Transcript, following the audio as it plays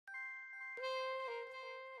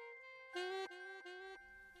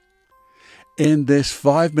In this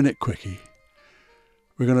 5-minute quickie,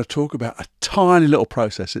 we're going to talk about a tiny little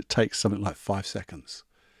process. It takes something like 5 seconds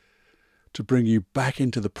to bring you back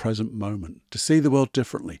into the present moment, to see the world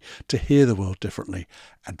differently, to hear the world differently,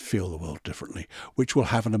 and feel the world differently, which will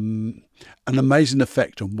have an amazing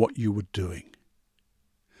effect on what you were doing.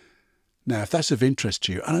 Now, if that's of interest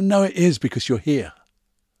to you, and I know it is because you're here,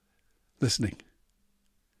 listening,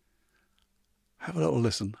 have a little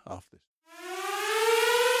listen after this.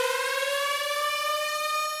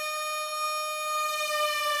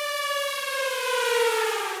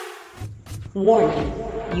 Warning,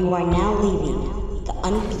 you are now leaving the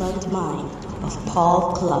unplugged mind of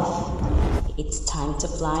Paul Clough. It's time to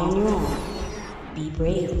fly on your own. Be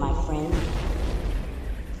brave, my friend.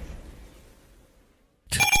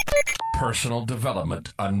 Personal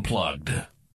Development Unplugged.